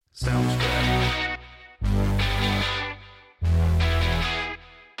Sounds good.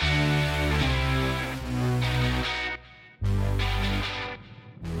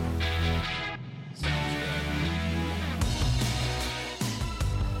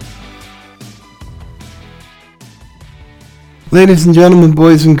 Ladies and gentlemen,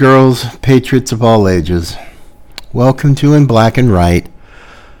 boys and girls, patriots of all ages, welcome to In Black and White,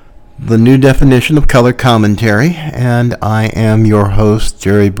 the new definition of color commentary, and I am your host,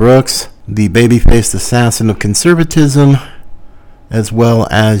 Jerry Brooks, the baby-faced assassin of conservatism, as well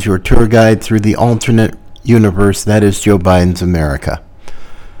as your tour guide through the alternate universe that is Joe Biden's America.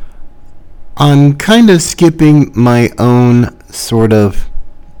 I'm kind of skipping my own sort of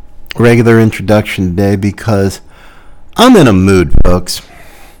regular introduction today because I'm in a mood, folks.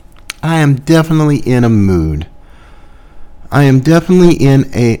 I am definitely in a mood. I am definitely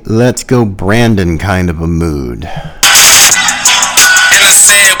in a let's go Brandon kind of a mood. And I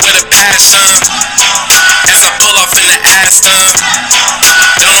say it with a passion as I pull off in the Aston.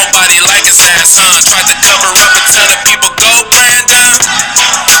 Don't nobody like his ass, tried to cover up and tell the people go Brandon,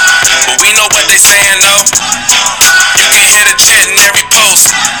 but we know what they saying though. You can hear the chant in every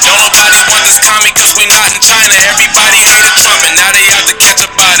post. Don't nobody want this commie cause we not in China. Everybody hated Trump and now they out to catch a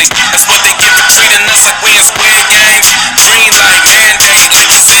body. That's what they get for treating us like we in Squid Games. Green light mandate, let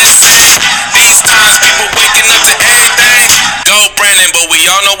the fish say. These times people waking up to everything. Go Brandon, but we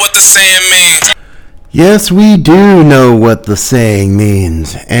all know what the saying means. Yes, we do know what the saying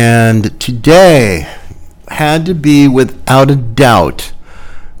means. And today had to be, without a doubt,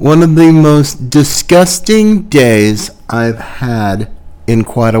 one of the most disgusting days I've had in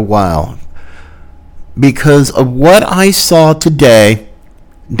quite a while. Because of what I saw today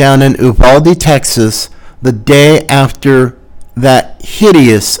down in Uvalde, Texas, the day after that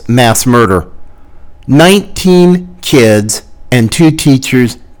hideous mass murder. 19 kids and 2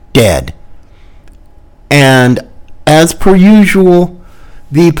 teachers dead. And as per usual,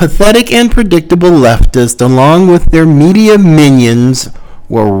 the pathetic and predictable leftists, along with their media minions,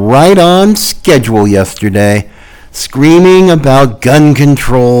 were right on schedule yesterday, screaming about gun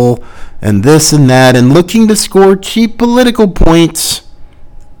control and this and that, and looking to score cheap political points.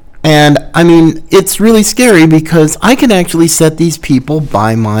 And, I mean, it's really scary because I can actually set these people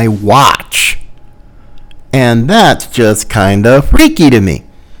by my watch. And that's just kind of freaky to me.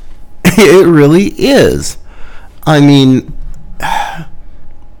 It really is. I mean,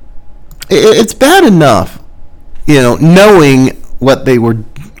 it's bad enough, knowing what they were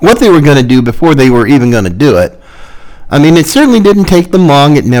going to do before they were even going to do it. I mean, it certainly didn't take them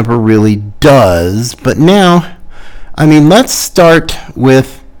long. It never really does. But now, I mean, let's start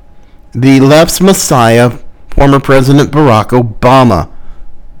with the left's messiah, former President Barack Obama.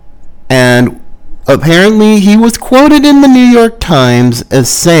 And apparently he was quoted in the New York Times as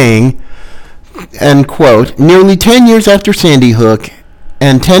saying, and quote, "Nearly 10 years after Sandy Hook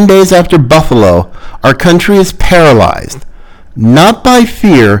and 10 days after Buffalo, our country is paralyzed, not by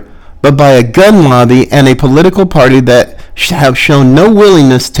fear, but by a gun lobby and a political party that have shown no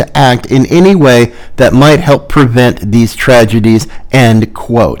willingness to act in any way that might help prevent these tragedies," end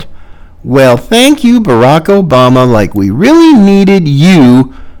quote. Well, thank you, Barack Obama, like we really needed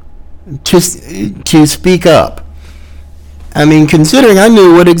you to speak up. I mean, considering I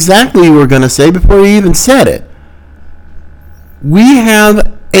knew what exactly you were going to say before you even said it. We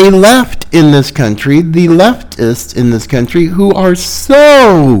have a left in this country, the leftists in this country, who are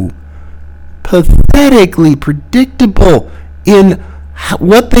so pathetically predictable in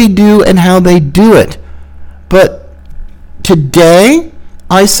what they do and how they do it. But today,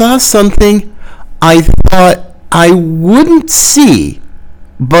 I saw something I thought I wouldn't see,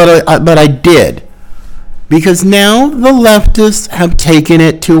 but I did. Because now the leftists have taken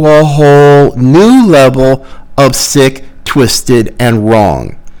it to a whole new level of sick, twisted, and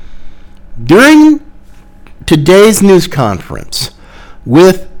wrong. During today's news conference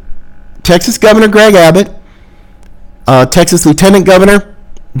with Texas Governor Greg Abbott, Texas Lieutenant Governor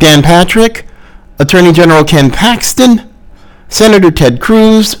Dan Patrick, Attorney General Ken Paxton, Senator Ted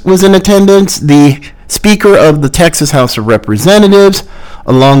Cruz was in attendance, the Speaker of the Texas House of Representatives,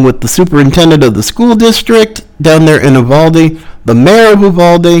 along with the Superintendent of the School District down there in Uvalde, the Mayor of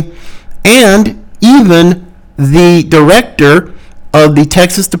Uvalde, and even the Director of the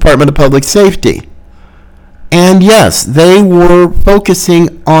Texas Department of Public Safety. And yes, they were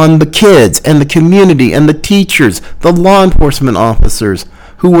focusing on the kids and the community and the teachers, the law enforcement officers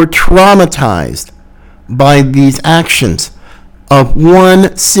who were traumatized by these actions of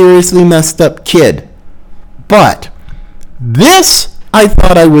one seriously messed up kid. But this I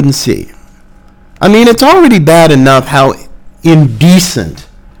thought I wouldn't see. I mean, it's already bad enough how indecent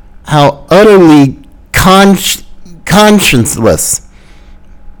how utterly conscienceless.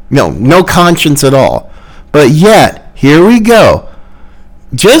 No conscience at all. But yet, here we go.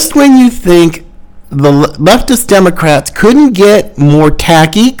 Just when you think the leftist Democrats couldn't get more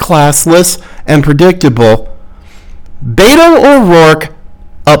tacky, classless, and predictable, Beto O'Rourke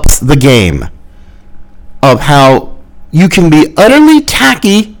ups the game of how you can be utterly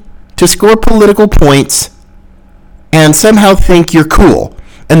tacky to score political points and somehow think you're cool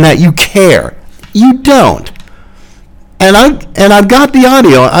and that you care. You don't. And I've got the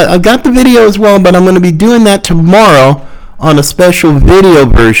audio. I've got the video as well, but I'm going to be doing that tomorrow on a special video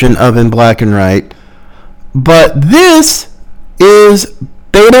version of In Black and White. But this is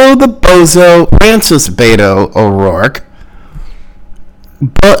Beto the Bozo, Francis Beto O'Rourke,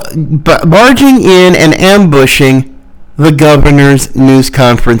 but barging in and ambushing the governor's news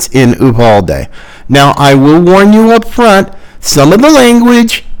conference in Uvalde. Now, I will warn you up front, some of the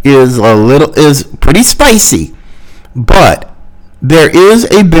language is pretty spicy, but there is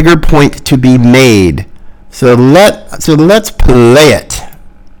a bigger point to be made. So let's play it.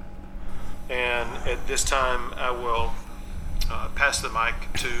 And at this time, I will pass the mic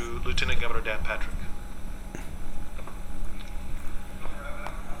to Lieutenant Governor Dan Patrick.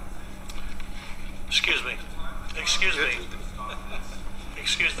 Excuse me.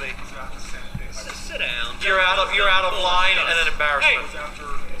 Sit down. You're out of line and an embarrassment.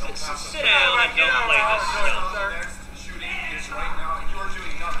 Hey, sit down and don't play this stuff.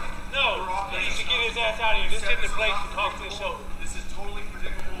 No, he needs to get his ass out of here. This isn't the place to talk this over. This is totally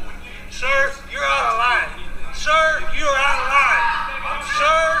predictable. Sir, you're out of line. Sir, you're out of line.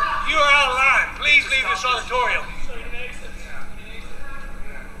 Sir, you're out of line. Please leave this auditorium.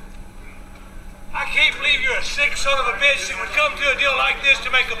 I can't believe you're a sick son of a bitch that would come to a deal like this to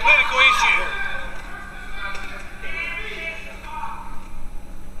make a political issue.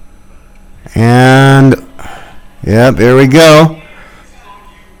 And, yep, here we go.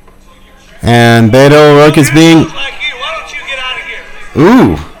 And Beto O'Rourke is being... Like you, why don't you get out of here?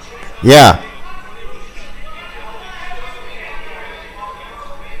 Ooh, yeah.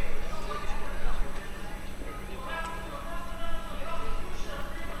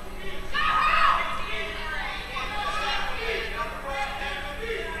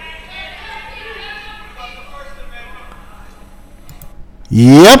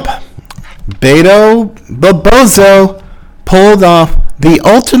 Yep, Beto the Bozo pulled off the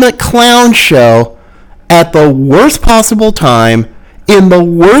ultimate clown show at the worst possible time, in the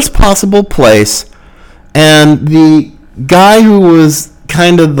worst possible place, and the guy who was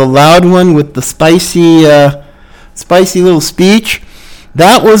kind of the loud one with the spicy little speech,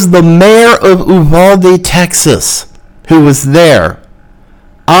 that was the mayor of Uvalde, Texas, who was there.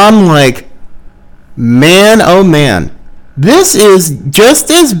 I'm like, man, oh man. This is just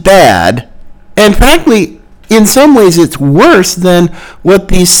as bad, and frankly, in some ways it's worse than what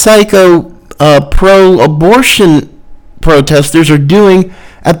these psycho pro-abortion protesters are doing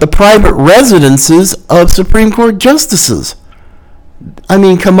at the private residences of Supreme Court justices. I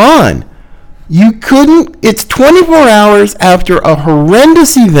mean, come on. You couldn't... It's 24 hours after a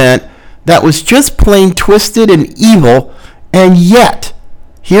horrendous event that was just plain twisted and evil, and yet,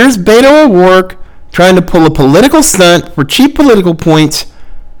 here's Beto O'Rourke trying to pull a political stunt for cheap political points,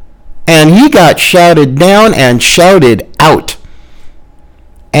 and he got shouted down and shouted out.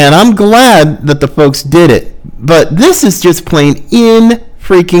 And I'm glad that the folks did it, but this is just plain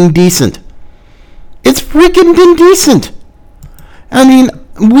freaking decent. It's freaking indecent. I mean,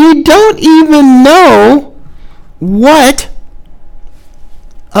 we don't even know what...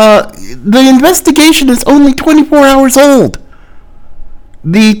 the investigation is only 24 hours old.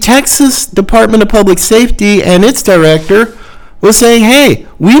 The Texas Department of Public Safety and its director was saying, hey,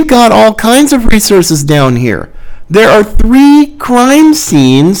 we've got all kinds of resources down here. There are 3 crime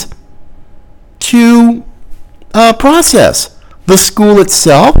scenes to process. The school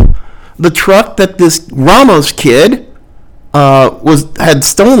itself, the truck that this Ramos kid had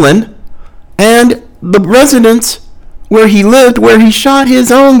stolen, and the residence where he lived, where he shot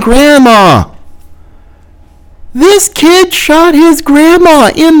his own grandma. This kid shot his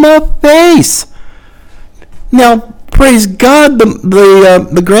grandma in the face. Now, praise God,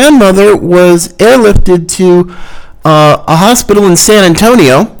 the grandmother was airlifted to a hospital in San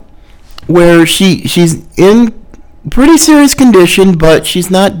Antonio, where she's in pretty serious condition, but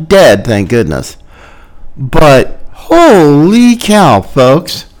she's not dead, thank goodness. But holy cow,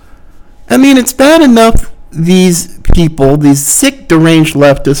 folks. I mean, it's bad enough these people, these sick, deranged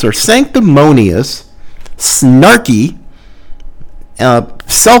leftists, are sanctimonious, snarky,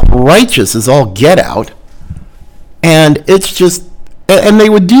 self-righteous as all get out, and it's And they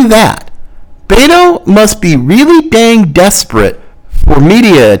would do that. Beto must be really dang desperate for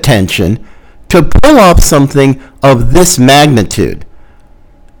media attention to pull off something of this magnitude.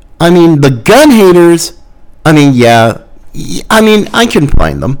 I mean, the gun haters, I mean, I can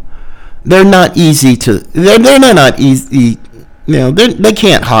find them. They're not easy to, they're not easy, they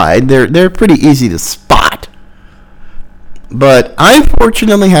can't hide. They're pretty easy to spot. But I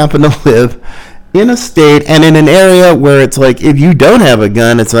fortunately happen to live in a state and in an area where it's like, if you don't have a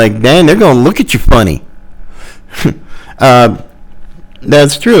gun, it's like, dang, they're going to look at you funny.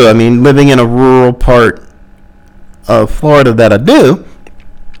 That's true. I mean, living in a rural part of Florida that I do.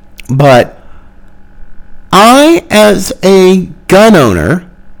 But I, as a gun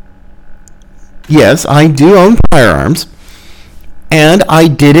owner, yes, I do own firearms, and I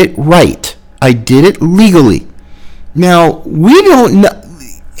did it right. I did it legally. Now, we don't know,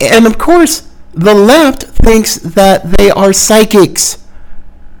 and of course, the left thinks that they are psychics.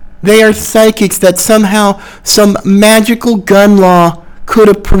 They are psychics, that somehow some magical gun law could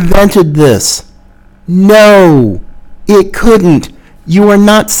have prevented this. No, it couldn't. You are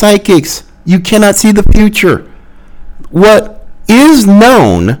not psychics. You cannot see the future. What is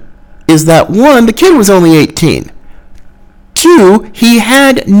known is that, one, the kid was only 18. Two, he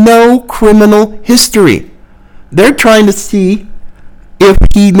had no criminal history. They're trying to see if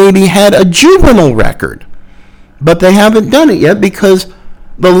he maybe had a juvenile record. But they haven't done it yet because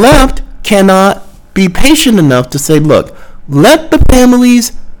the left cannot be patient enough to say, look, let the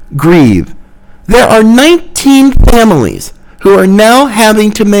families grieve. There are 19 families who are now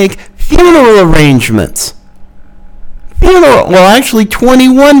having to make funeral arrangements. Actually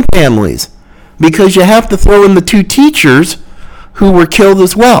 21 families, because you have to throw in the 2 teachers who were killed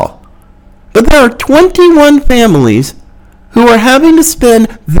as well. But there are 21 families who are having to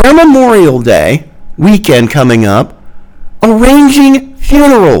spend their Memorial Day weekend coming up arranging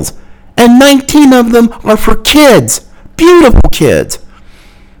funerals, and 19 of them are for kids, beautiful kids.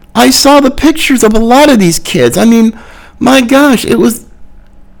 I saw the pictures of a lot of these kids. I mean, my gosh, it was,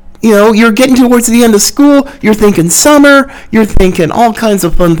 you're getting towards the end of school, you're thinking summer, you're thinking all kinds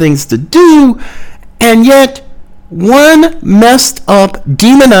of fun things to do, and yet one messed up,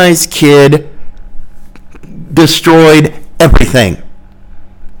 demonized kid destroyed everything.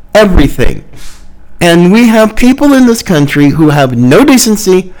 Everything. And we have people in this country who have no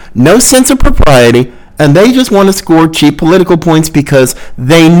decency, no sense of propriety, and they just want to score cheap political points because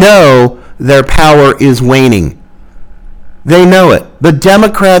they know their power is waning. They know it. The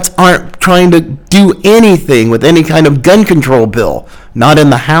Democrats aren't trying to do anything with any kind of gun control bill. Not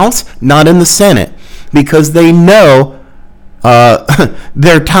in the House, not in the Senate, because they know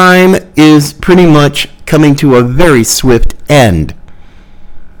their time is pretty much coming to a very swift end.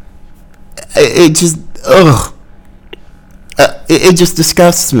 It just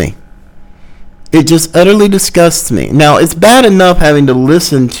disgusts me. It just utterly disgusts me. Now, it's bad enough having to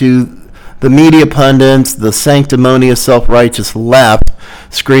listen to the media pundits, the sanctimonious, self-righteous left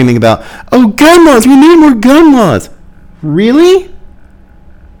screaming about, oh, gun laws, we need more gun laws. Really?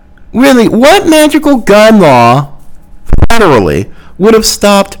 Really? What magical gun law, federally, would have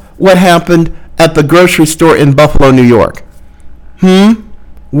stopped what happened at the grocery store in Buffalo, New York?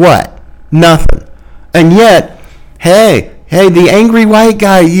 What? Nothing. And yet, hey, the angry white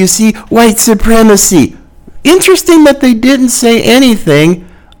guy, you see, white supremacy. Interesting that they didn't say anything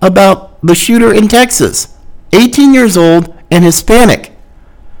about the shooter in Texas, 18 years old and Hispanic.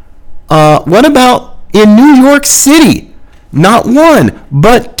 What about in New York City? Not one,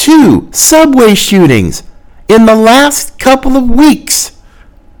 but 2 subway shootings in the last couple of weeks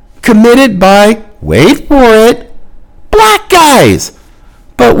committed by, wait for it, black guys.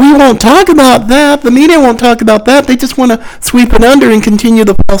 But we won't talk about that. The media won't talk about that. They just want to sweep it under and continue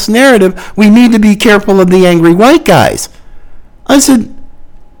the false narrative. We need to be careful of the angry white guys. I said,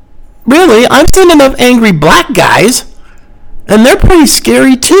 really? I've seen enough angry black guys, and they're pretty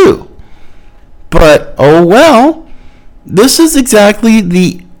scary too. But, oh well, this is exactly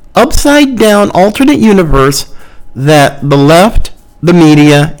the upside-down alternate universe that the left, the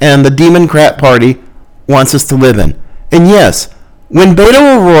media, and the demoncrat party wants us to live in. And yes, when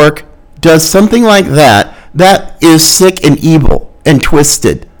Beto O'Rourke does something like that, that is sick and evil and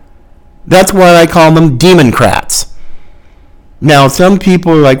twisted. That's why I call them demoncrats. Now, some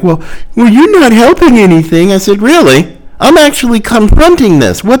people are like, well, you're not helping anything. I said, really? I'm actually confronting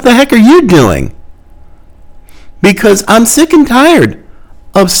this. What the heck are you doing? Because I'm sick and tired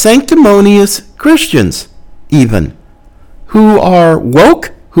of sanctimonious Christians, even, who are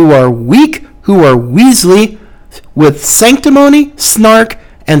woke, who are weak, who are weaselly, with sanctimony, snark,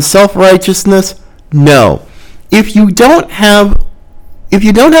 and self-righteousness. No. If you don't have if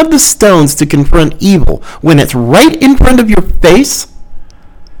you don't have the stones to confront evil when it's right in front of your face,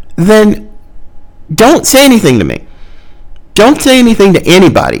 then don't say anything to me. Don't say anything to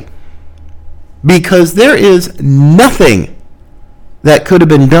anybody. Because there is nothing that could have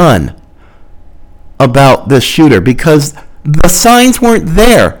been done about this shooter, because the signs weren't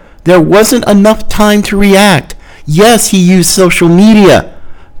there. There wasn't enough time to react. Yes, he used social media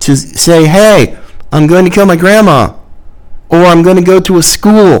to say, hey, I'm going to kill my grandma, or I'm going to go to a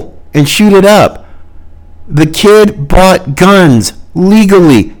school and shoot it up. The kid bought guns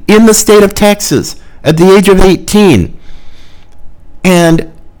legally in the state of Texas at the age of 18.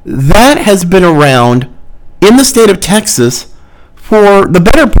 And that has been around in the state of Texas for the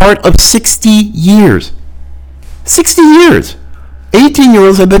better part of 60 years. 60 years.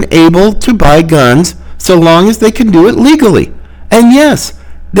 18-year-olds have been able to buy guns so long as they can do it legally. And yes,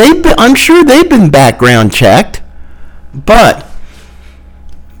 I'm sure they've been background checked, but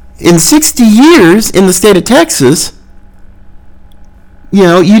in 60 years in the state of Texas,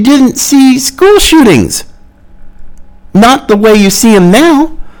 you didn't see school shootings. Not the way you see them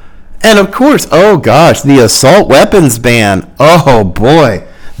now. And of course, oh gosh, the assault weapons ban. Oh boy,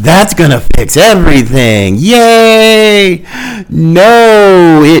 that's going to fix everything. Yay!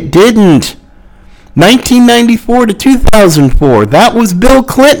 No, it didn't. 1994 to 2004. That was Bill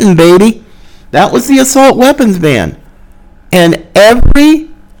Clinton, baby. That was the assault weapons ban. And every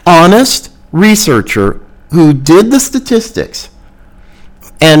honest researcher who did the statistics,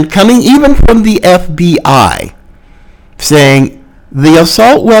 and coming even from the FBI, saying the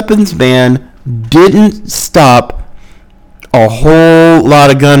assault weapons ban didn't stop a whole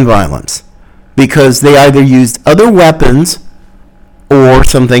lot of gun violence because they either used other weapons or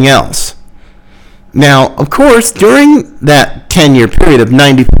something else. Now, of course, during that 10-year period of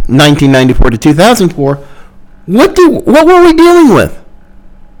 1994 to 2004, what were we dealing with?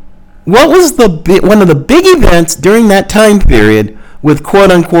 What was one of the big events during that time period with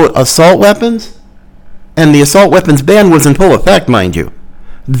quote-unquote assault weapons? And the assault weapons ban was in full effect, mind you.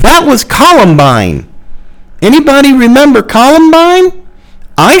 That was Columbine. Anybody remember Columbine?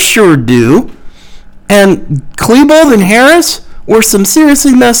 I sure do. And Klebold and Harris were some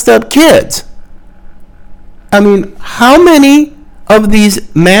seriously messed up kids. I mean, how many of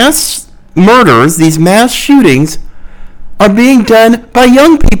these mass murders, these mass shootings, are being done by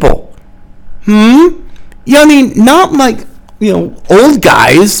young people? Yeah, I mean, not like, old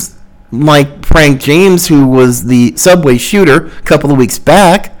guys like Frank James, who was the subway shooter a couple of weeks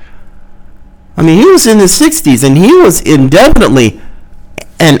back. I mean, he was in his 60s, and he was indefinitely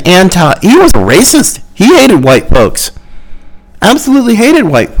he was a racist. He hated white folks. Absolutely hated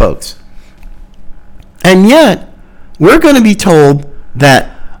white folks. And yet, we're going to be told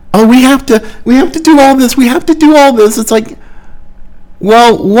that, we have to do all this. We have to do all this. It's like,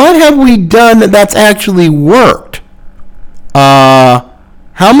 well, what have we done that's actually worked?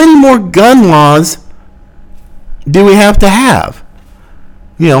 How many more gun laws do we have to have?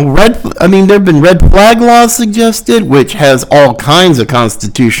 There have been red flag laws suggested, which has all kinds of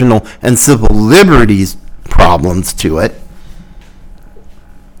constitutional and civil liberties problems to it.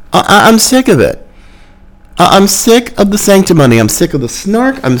 I'm sick of it. I'm sick of the sanctimony. I'm sick of the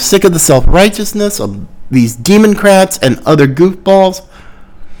snark. I'm sick of the self-righteousness of these demoncrats and other goofballs.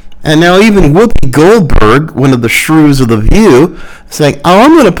 And now even Whoopi Goldberg, one of the shrews of The View, saying,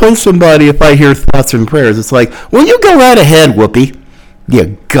 I'm going to punch somebody if I hear thoughts and prayers. It's like, well, you go right ahead, Whoopi.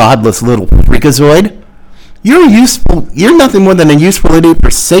 You godless little freakazoid. You're nothing more than a useful idiot for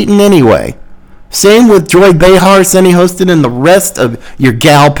Satan anyway. Same with Joy Behar, Sonny Hostin, and the rest of your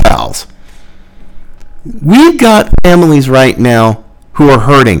gal pals. We've got families right now who are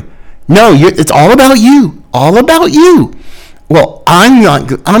hurting. No, it's all about you. All about you. Well, I'm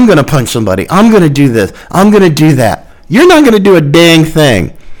going to punch somebody. I'm going to do this. I'm going to do that. You're not going to do a dang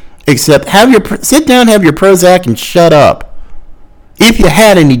thing except sit down, have your Prozac, and shut up. If you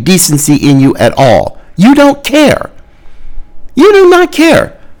had any decency in you at all. You don't care. You do not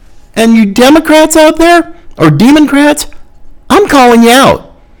care. And you Democrats out there, or demoncrats, I'm calling you out.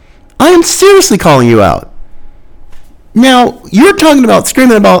 I am seriously calling you out. Now, you're talking about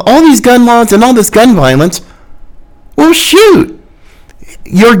screaming about all these gun laws and all this gun violence. Well, shoot.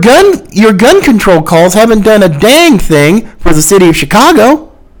 Your gun control calls haven't done a dang thing for the city of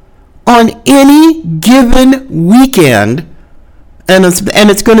Chicago on any given weekend. And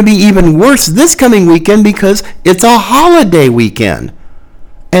it's going to be even worse this coming weekend because it's a holiday weekend.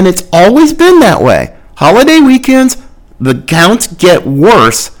 And it's always been that way. Holiday weekends, the counts get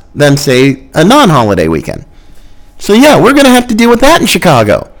worse than, say, a non-holiday weekend. So, yeah, we're going to have to deal with that in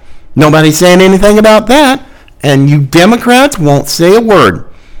Chicago. Nobody's saying anything about that. And you Democrats won't say a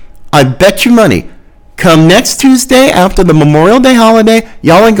word. I bet you money. Come next Tuesday after the Memorial Day holiday,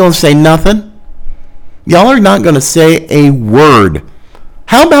 y'all ain't going to say nothing. Y'all are not going to say a word.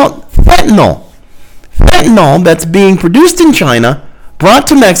 How about fentanyl? Fentanyl that's being produced in China, brought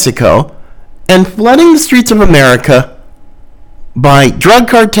to Mexico, and flooding the streets of America by drug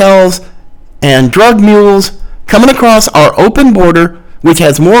cartels and drug mules coming across our open border, which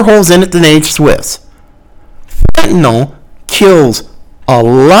has more holes in it than aged Swiss. Fentanyl kills a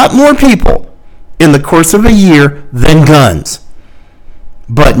lot more people in the course of a year than guns.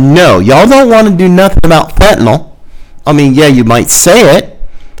 But no, y'all don't want to do nothing about fentanyl. I mean, yeah, you might say it,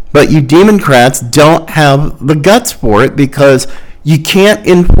 but you demoncrats don't have the guts for it because you can't.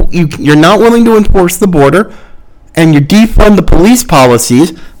 You're not willing to enforce the border, and you defund the police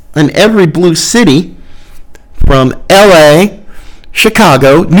policies in every blue city, from L.A.,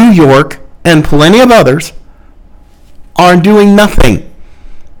 Chicago, New York, and plenty of others, are doing nothing.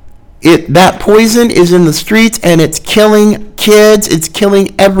 That poison is in the streets, and it's killing kids. It's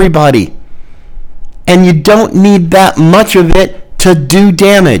killing everybody. And you don't need that much of it to do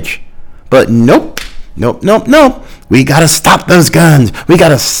damage. But nope. We got to stop those guns. We got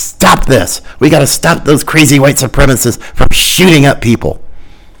to stop this. We got to stop those crazy white supremacists from shooting up people.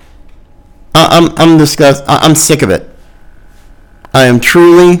 I'm disgusted. I'm sick of it. I am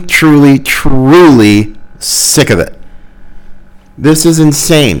truly sick of it. This is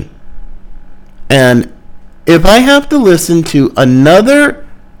insane. And if I have to listen to another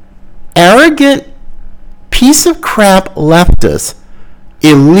arrogant piece of crap leftist,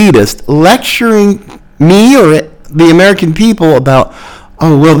 elitist, lecturing me or the American people about,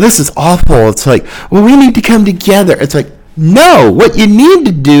 oh, well, this is awful. It's like, well, we need to come together. It's like, no, what you need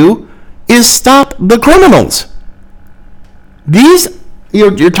to do is stop the criminals.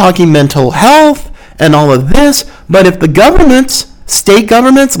 You're talking mental health and all of this, but if the governments, state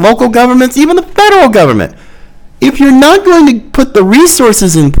governments, local governments, even the federal government, if you're not going to put the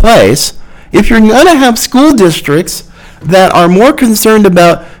resources in place, if you're going to have school districts that are more concerned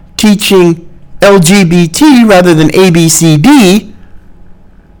about teaching LGBT rather than ABCD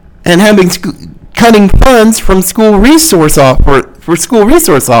and having cutting funds from school resource for school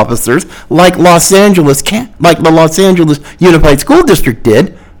resource officers like the Los Angeles Unified School District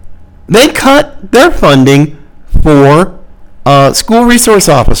did, they cut their funding for school resource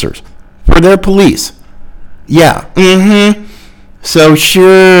officers, for their police. Yeah. So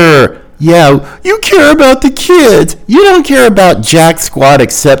sure. Yeah, you care about the kids. You don't care about jack squat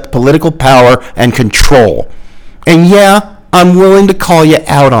except political power and control. And yeah, I'm willing to call you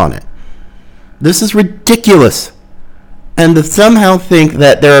out on it. This is ridiculous. And to somehow think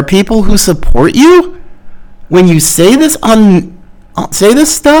that there are people who support you when you say this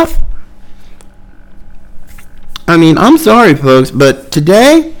stuff. I mean, I'm sorry, folks, but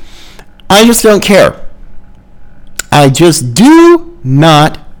today, I just don't care. I just do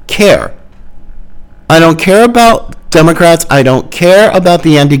not care. I don't care about Democrats. I don't care about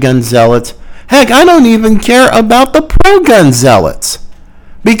the anti-gun zealots. Heck, I don't even care about the pro-gun zealots.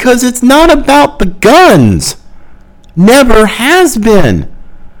 Because it's not about the guns. Never has been.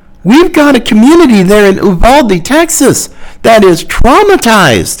 We've got a community there in Uvalde, Texas, that is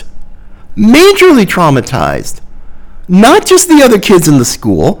traumatized. Majorly traumatized. Not just the other kids in the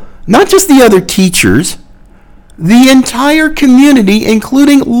school, not just the other teachers, the entire community,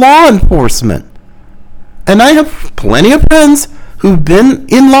 including law enforcement. And I have plenty of friends who've been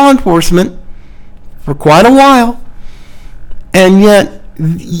in law enforcement for quite a while, and yet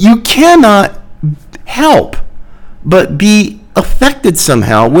you cannot help but be affected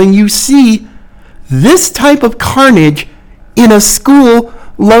somehow when you see this type of carnage in a school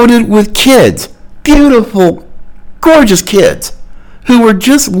loaded with kids, beautiful, gorgeous kids, who were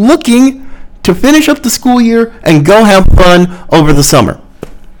just looking to finish up the school year and go have fun over the summer.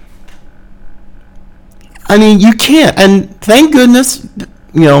 I mean, you can't. And thank goodness,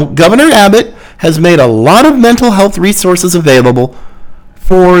 Governor Abbott has made a lot of mental health resources available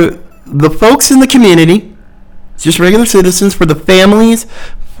for the folks in the community, just regular citizens, for the families,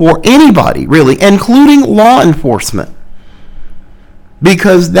 for anybody, really, including law enforcement.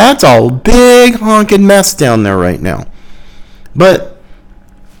 Because that's a big honking mess down there right now. But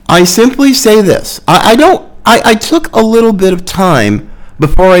I simply say this. I took a little bit of time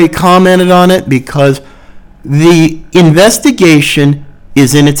before I commented on it because the investigation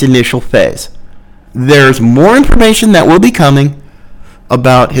is in its initial phase. There's more information that will be coming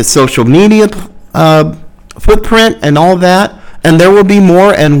about his social media footprint and all that, and there will be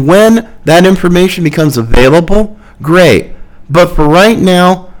more, and when that information becomes available, great. But for right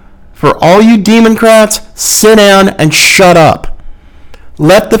now, for all you demoncrats, sit down and shut up.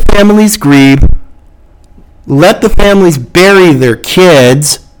 Let the families grieve. Let the families bury their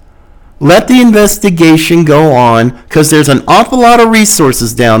kids. Let the investigation go on, because there's an awful lot of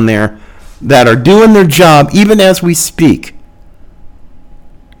resources down there that are doing their job even as we speak.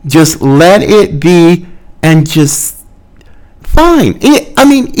 Just let it be, and just fine.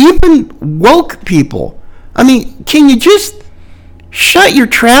 Even woke people. Can you just shut your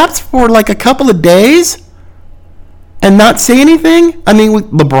traps for like a couple of days and not say anything?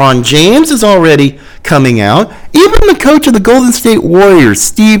 LeBron James is already coming out. Even the coach of the Golden State Warriors,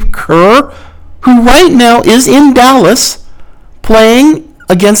 Steve Kerr, who right now is in Dallas playing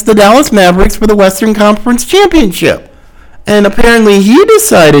against the Dallas Mavericks for the Western Conference Championship. And apparently he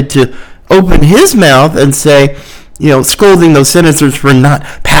decided to open his mouth and say, scolding those senators for not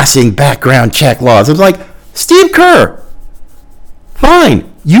passing background check laws. It was like, Steve Kerr,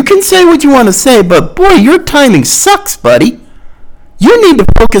 fine, you can say what you want to say, but boy, your timing sucks, buddy. You need to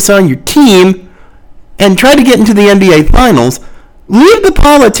focus on your team and try to get into the NBA Finals. Leave the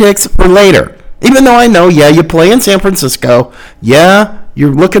politics for later. Even though I know, you play in San Francisco. Yeah,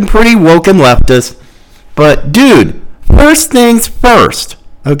 you're looking pretty woke and leftist. But, dude, first things first,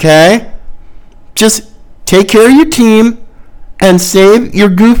 okay? Just take care of your team and save your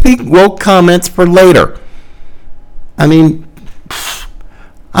goofy woke comments for later.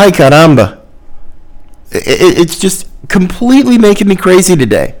 Ay caramba. It's just completely making me crazy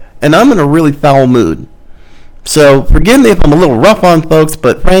today. And I'm in a really foul mood. So forgive me if I'm a little rough on folks,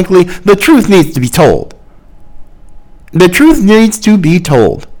 but frankly, the truth needs to be told. The truth needs to be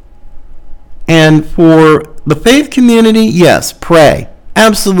told. And for the faith community, yes, pray.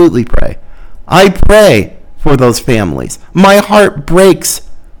 Absolutely pray. I pray for those families. My heart breaks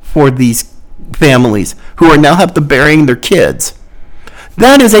for these families who are now have to burying their kids.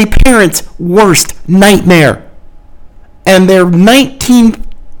 That is a parent's worst nightmare. And there are 19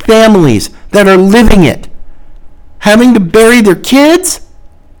 families that are living it, having to bury their kids.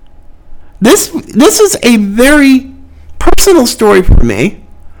 This is a very personal story for me,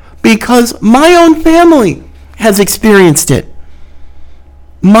 because my own family has experienced it.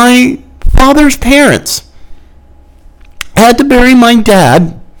 My father's parents had to bury my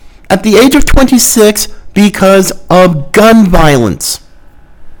dad at the age of 26 because of gun violence.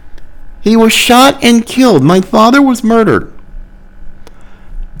 He was shot and killed. My father was murdered.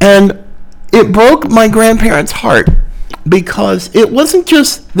 And it broke my grandparents' heart, because it wasn't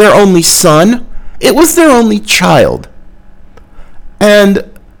just their only son, it was their only child. And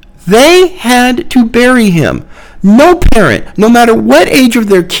they had to bury him. No parent, no matter what age of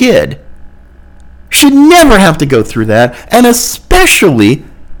their kid, should never have to go through that, and especially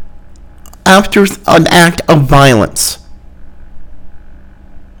after an act of violence.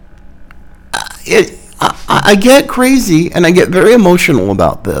 I get crazy and I get very emotional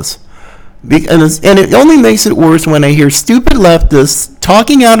about this. And it only makes it worse when I hear stupid leftists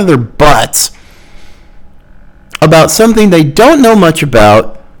talking out of their butts about something they don't know much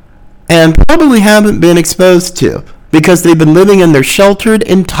about and probably haven't been exposed to, because they've been living in their sheltered,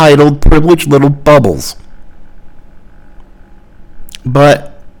 entitled, privileged little bubbles.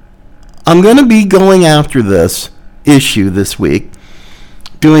 But I'm going to be going after this issue this week,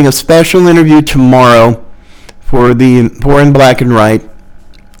 doing a special interview tomorrow for the Poor in Black and White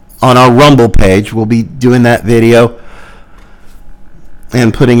on our Rumble page. We'll be doing that video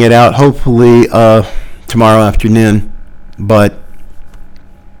and putting it out hopefully tomorrow afternoon. But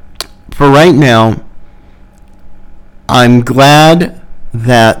for right now, I'm glad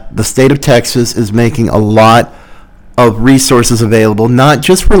that the state of Texas is making a lot of resources available, not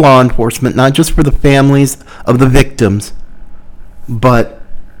just for law enforcement, not just for the families of the victims, but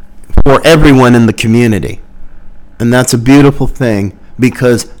for everyone in the community. And that's a beautiful thing,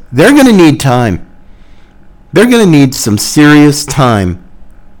 because they're going to need time. They're going to need some serious time.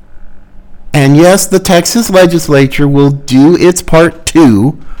 And yes, the Texas legislature will do its part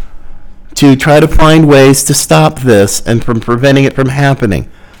too, to try to find ways to stop this and from preventing it from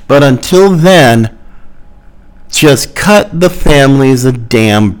happening. But until then, just cut the families a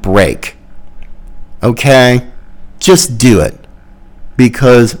damn break. Okay? Just do it.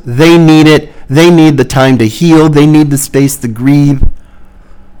 Because they need it. They need the time to heal. They need the space to grieve.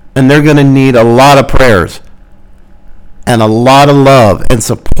 And they're going to need a lot of prayers and a lot of love and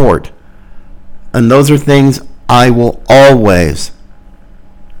support. And those are things I will always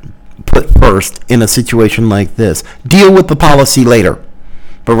put first in a situation like this. Deal with the policy later.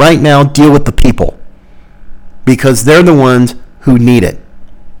 But right now, deal with the people. Because they're the ones who need it.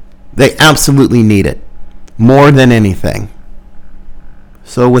 They absolutely need it. More than anything.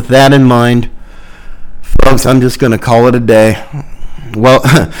 So with that in mind, folks, I'm just going to call it a day. Well,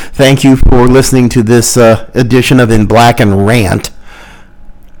 thank you for listening to this edition of In Black and Rant.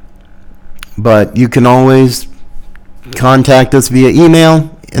 But you can always contact us via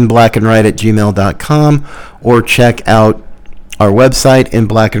email, inblackandright@gmail.com, or check out our website,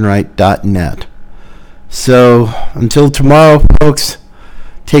 inblackandright.net. So until tomorrow, folks,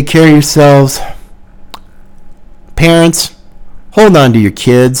 take care of yourselves. Parents, hold on to your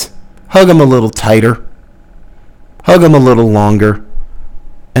kids. Hug them a little tighter. Hug them a little longer.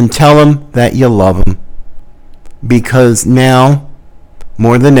 And tell them that you love them. Because now,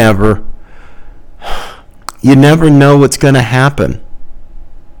 more than ever, you never know what's going to happen.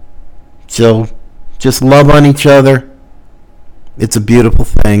 So just love on each other. It's a beautiful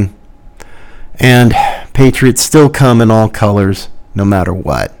thing. And patriots still come in all colors, no matter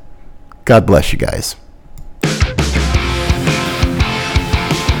what. God bless you guys.